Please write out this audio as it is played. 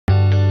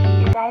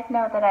guys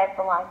know that I've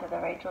belonged to the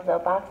Rachel Zoe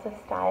Box of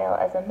Style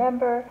as a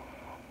member,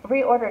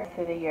 reordered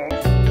through the years.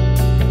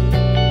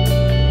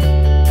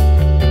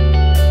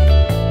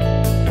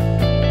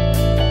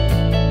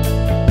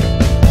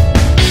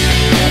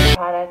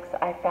 Products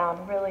I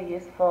found really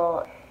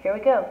useful. Here we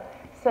go.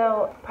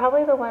 So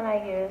probably the one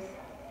I use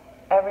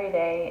every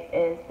day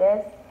is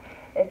this.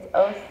 It's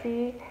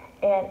OC,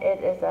 and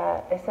it is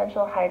a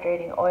essential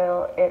hydrating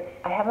oil.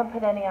 I haven't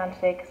put any on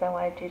today because I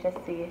wanted you to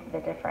see the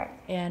difference.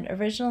 And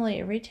originally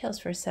it retails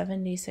for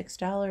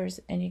 $76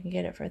 and you can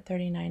get it for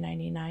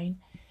 $39.99.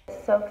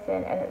 It soaks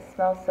in and it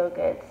smells so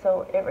good.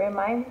 So it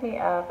reminds me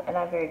of, and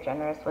I'm very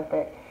generous with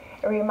it,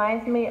 it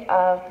reminds me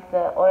of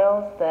the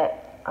oils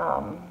that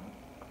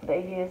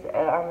they use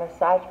at our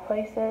massage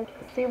places.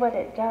 See, what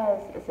it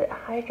does is it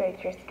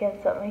hydrates your skin,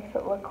 so it makes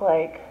it look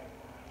like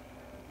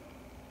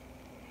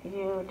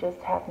you just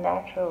have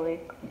naturally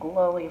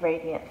glowy,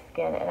 radiant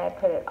skin. And I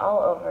put it all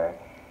over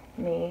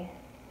me.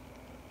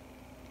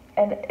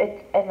 And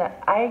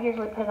I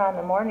usually put it on in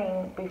the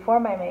morning before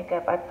my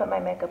makeup. I put my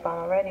makeup on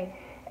already,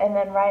 and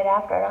then right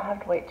after, I don't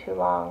have to wait too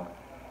long,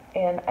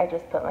 and I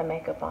just put my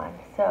makeup on.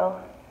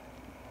 So,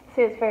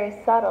 see, it's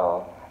very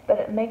subtle, but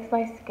it makes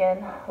my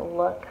skin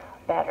look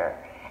better.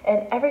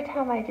 And every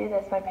time I do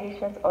this, my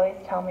patients always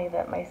tell me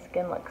that my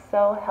skin looks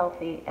so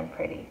healthy and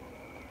pretty.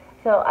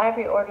 So I've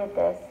reordered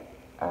this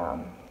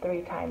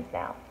 3 times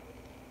now.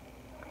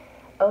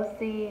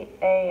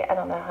 OCA, I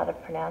don't know how to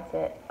pronounce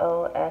it,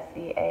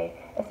 OSEA,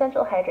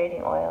 Essential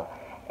Hydrating Oil.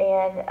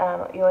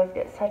 And you always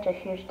get such a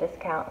huge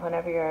discount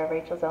whenever you're a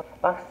Rachel Zoe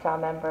Box of Style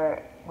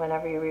member,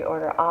 whenever you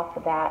reorder off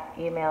of that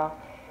email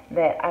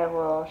that I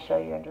will show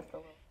you in just a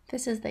little.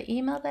 This is the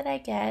email that I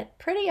get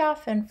pretty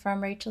often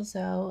from Rachel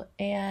Zoe,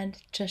 and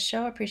to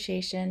show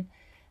appreciation,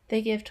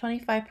 they give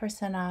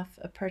 25% off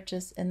a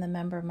purchase in the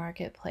member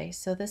marketplace.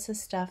 So this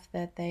is stuff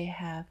that they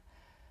have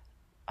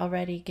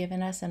already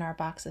given us in our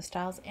box of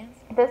styles. And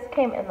this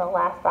came in the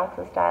last box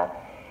of style,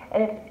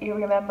 and if you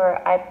remember,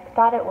 I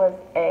thought it was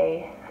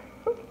a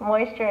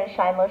moisture and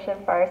shine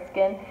lotion for our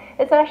skin.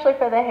 It's actually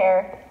for the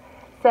hair.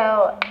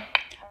 So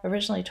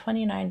originally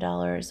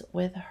 $29,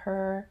 with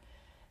her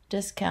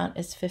discount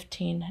is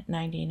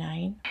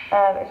 $15.99.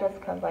 It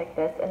just comes like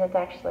this, and it's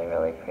actually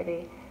really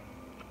pretty.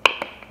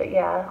 But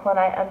yeah, when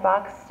I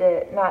unboxed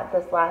it, not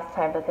this last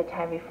time, but the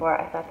time before,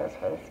 I thought this was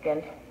for the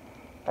skin.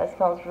 That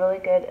smells really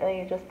good, and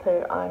you just put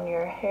it on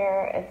your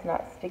hair. It's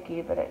not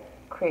sticky, but it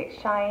creates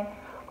shine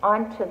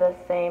onto the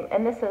same.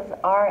 And this is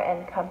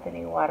R&R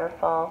Company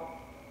Waterfall,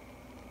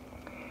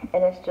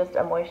 and it's just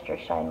a moisture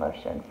shine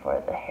lotion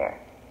for the hair.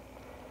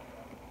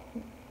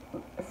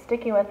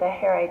 Sticking with the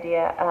hair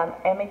idea,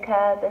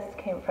 Amica, this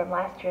came from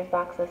last year's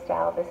box of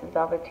style. This is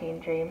Velveteen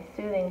Dream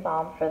Soothing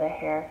Balm for the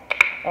hair,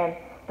 and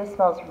this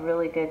smells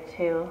really good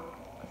too.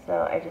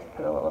 So I just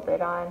put a little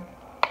bit on.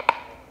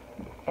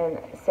 And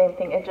same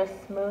thing, it just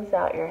smooths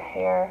out your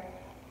hair,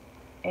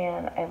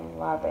 and I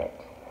love it.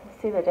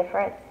 See the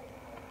difference?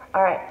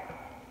 All right,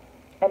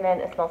 and then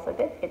it smells so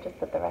good, you just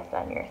put the rest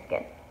on your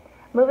skin.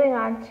 Moving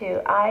on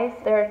to eyes,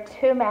 there are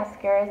 2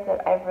 mascaras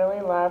that I've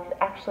really loved,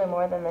 actually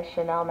more than the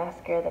Chanel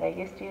mascara that I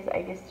used to use. I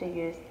used to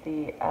use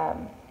the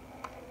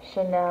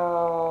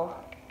Chanel,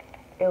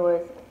 it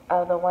was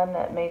the one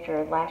that made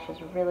your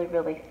lashes really,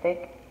 really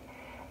thick.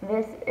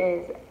 This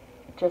is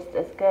just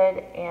as good,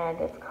 and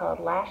it's called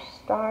Lash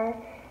Star.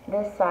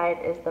 This side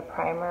is the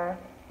primer,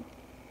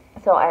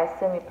 so I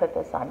assume you put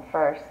this on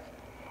first,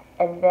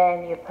 and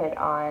then you put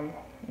on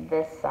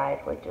this side,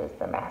 which is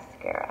the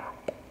mascara.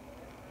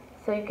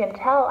 So you can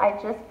tell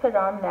I just put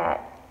on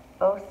that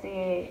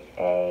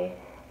OCA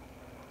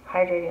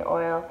hydrating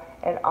oil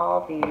and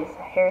all these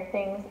hair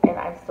things, and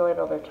I'm still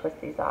able to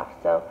twist these off,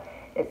 so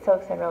it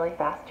soaks in really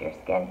fast to your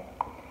skin.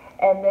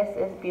 And this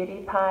is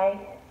Beauty Pie,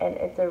 and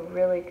it's a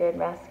really good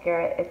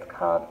mascara. It's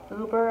called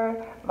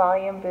Uber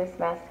Volume Boost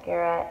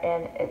Mascara,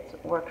 and it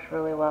works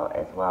really well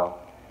as well.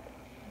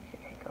 If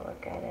you take a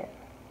look at it,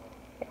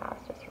 yeah,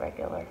 it's just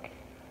regular.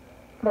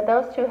 But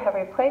those 2 have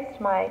replaced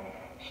my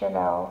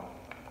Chanel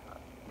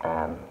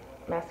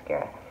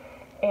mascara.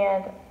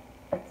 And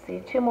let's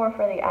see, 2 more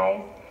for the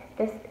eyes.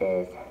 This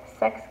is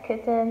Sex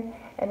Kitten,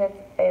 and it's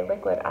a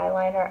liquid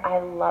eyeliner. I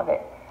love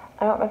it.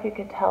 I don't know if you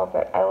can tell,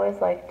 but I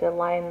always like to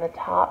line the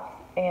tops,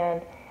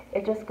 and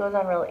it just goes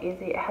on real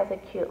easy. It has a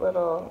cute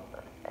little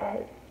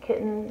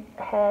kitten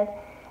head,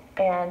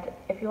 and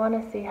if you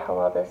want to see how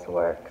well this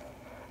works,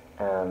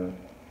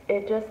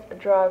 it just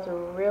draws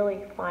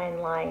really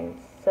fine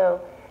lines.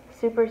 So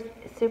super,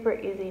 super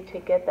easy to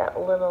get that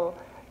little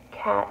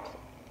cat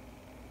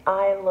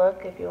eye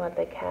look if you want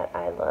the cat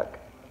eye look.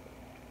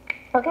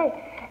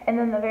 Okay, and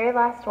then the very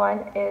last one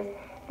is,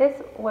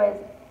 this was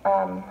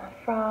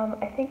from,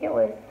 I think it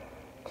was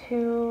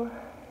 2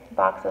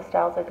 box of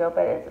styles ago,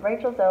 but it's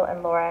Rachel Zoe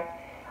and Lorac.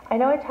 I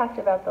know I talked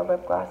about the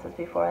lip glosses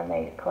before and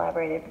they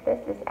collaborated, but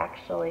this is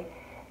actually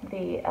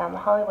the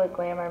Hollywood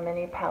Glamour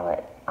Mini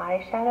Palette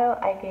eyeshadow.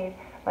 I gave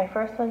my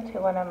first one to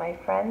one of my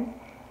friends.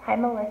 Hi,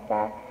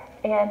 Melissa.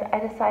 And I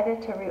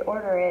decided to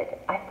reorder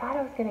it. I thought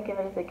I was going to give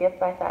it as a gift,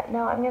 but I thought,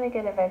 no, I'm going to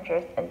get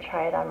adventurous and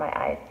try it on my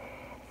eyes.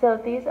 So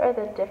these are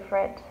the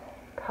different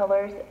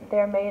colors.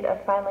 They're made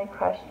of finely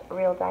crushed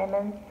real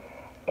diamonds,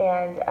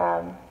 and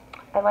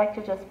I like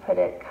to just put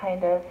it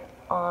kind of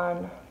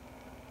on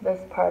this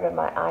part of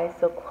my eye,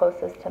 so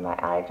closest to my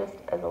eye, just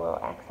as a little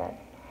accent.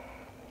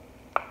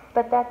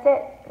 But that's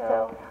it.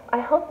 So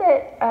I hope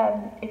that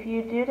if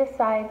you do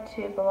decide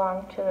to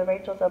belong to the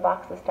Rachel Zoe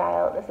Boxa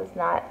style, this is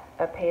not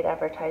a paid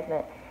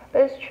advertisement,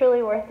 but it's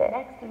truly worth it.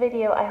 Next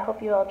video, I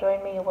hope you all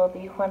join me, will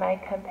be when I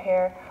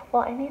compare,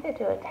 well, I need to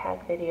do a tag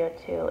video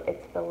too.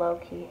 It's the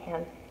low-key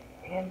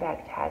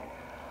handbag tag.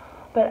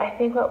 But I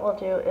think what we'll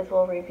do is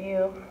we'll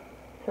review,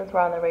 since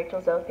we're on the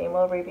Rachel Zoe theme,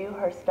 we'll review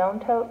her stone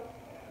tote.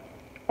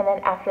 And then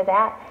after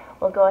that,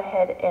 we'll go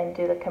ahead and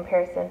do the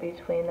comparison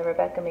between the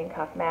Rebecca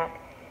Minkoff MAC,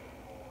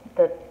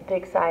 the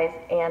big size,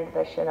 and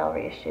the Chanel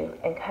reissue,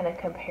 and kind of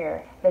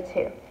compare the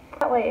two.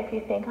 That way, if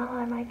you think, oh,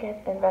 I might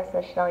invest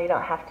in the Chanel, you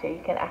don't have to.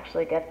 You can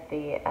actually get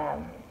the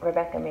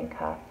Rebecca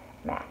Minkoff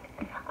MAC.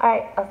 All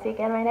right, I'll see you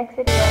again in my next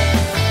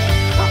video.